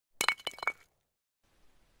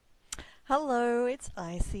Hello, it's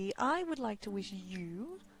Icy. I would like to wish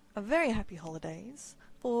you a very happy holidays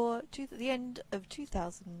for the end of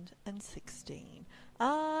 2016.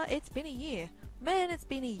 It's been a year. Man, it's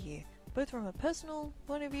been a year. Both from a personal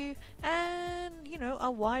point of view and, a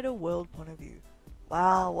wider world point of view.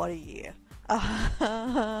 Wow, what a year.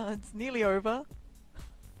 It's nearly over.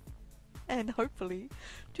 And hopefully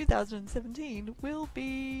 2017 will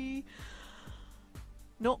be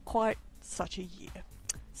not quite such a year.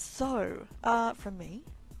 So, from me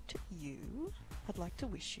to you, I'd like to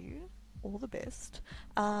wish you all the best.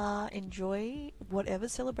 Enjoy whatever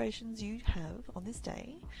celebrations you have on this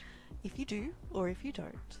day, if you do or if you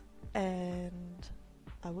don't. And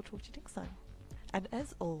I will talk to you next time. And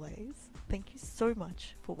as always, thank you so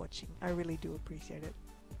much for watching. I really do appreciate it.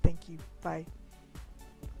 Thank you. Bye.